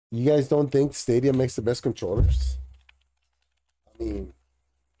You guys don't think Stadia makes the best controllers? I mean,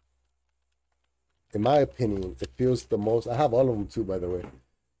 in my opinion, it feels the most. I have all of them too, by the way.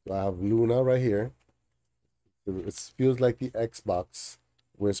 So I have Luna right here. It feels like the Xbox,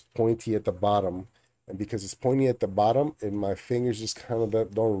 where it's pointy at the bottom, and because it's pointy at the bottom, and my fingers just kind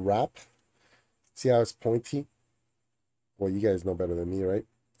of don't wrap. See how it's pointy? Well, you guys know better than me, right?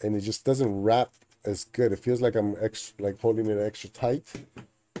 And it just doesn't wrap as good. It feels like I'm extra, like holding it extra tight,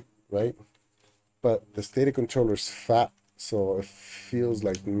 right? But the Stadia controller is fat, so it feels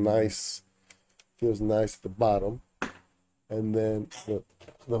like nice. Feels nice at the bottom. And then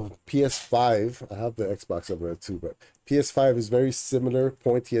the PS5, I have the Xbox over there too, but PS5 is very similar,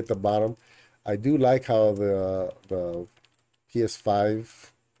 pointy at the bottom. I do like how the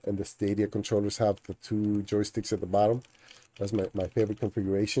PS5 and the Stadia controllers have the two joysticks at the bottom. That's my favorite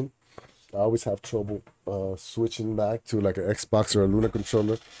configuration. I always have trouble switching back to like an Xbox or a Luna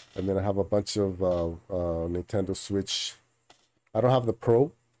controller, and then I have a bunch of Nintendo Switch. I don't have the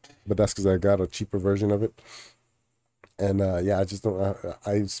Pro, but that's because I got a cheaper version of it. And yeah, I just don't.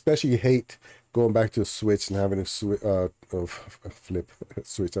 I especially hate going back to a Switch and having to flip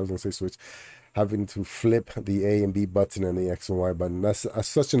switch. I was gonna say switch, having to flip the A and B button and the X and Y button. That's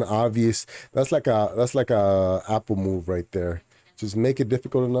such an obvious. That's like a Apple move right there. Just make it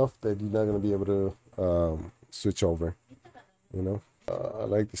difficult enough that you're not gonna be able to switch over. You know, I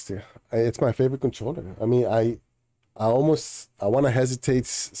like this thing. It's my favorite controller. I mean, I want to hesitate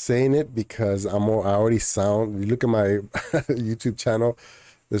saying it because I already sound. You look at my YouTube channel,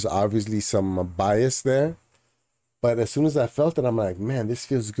 there's obviously some bias there. But as soon as I felt it, I'm like, man, this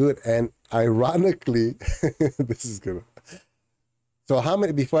feels good. And ironically, this is good. So how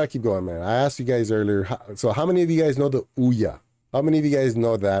many, before I keep going, man, I asked you guys earlier, so how many of you guys know the Ouya? How many of you guys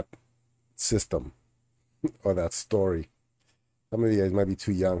know that system or that story? Some of you guys might be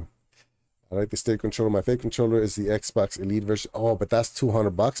too young. I like the Stadia controller. My favorite controller is the Xbox Elite version. Oh, but that's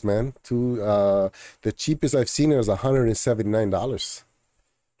 $200, man. The cheapest I've seen it was $179.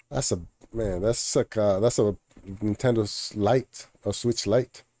 That's a man. That's like that's a Nintendo Lite or Switch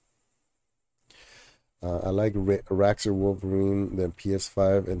Lite. I like Raxer Wolverine, then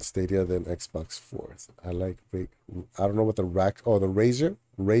PS5 and Stadia, then Xbox 4. I like. I don't know what the the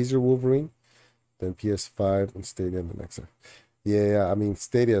Razer Wolverine, then PS5 and Stadia, and the Xbox. Yeah, I mean,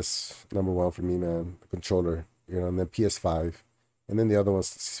 Stadia's number one for me, man. The controller, and then PS5. And then the other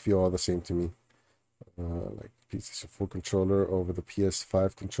ones feel all the same to me. Like PlayStation 4 controller over the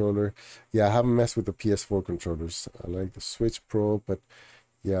PS5 controller. Yeah, I haven't messed with the PS4 controllers. I like the Switch Pro, but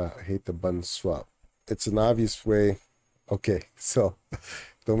yeah, I hate the button swap. It's an obvious way. Okay, so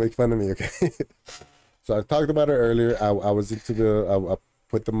don't make fun of me, okay? So I talked about it earlier. I was into I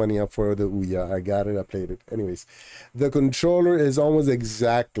put the money up for the Ouya. I got it. I played it. Anyways, the controller is almost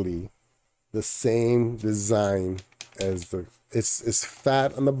exactly the same design as it's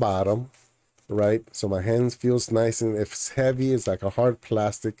fat on the bottom, right? So my hands feels nice, and if it's heavy, it's like a hard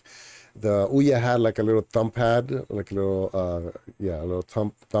plastic. The Ouya had like a little thumb pad, like a little a little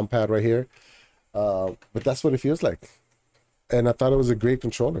thumb pad right here. But that's what it feels like, and I thought it was a great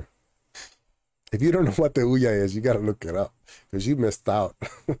controller. If you don't know what the Ouya is, you got to look it up because you missed out.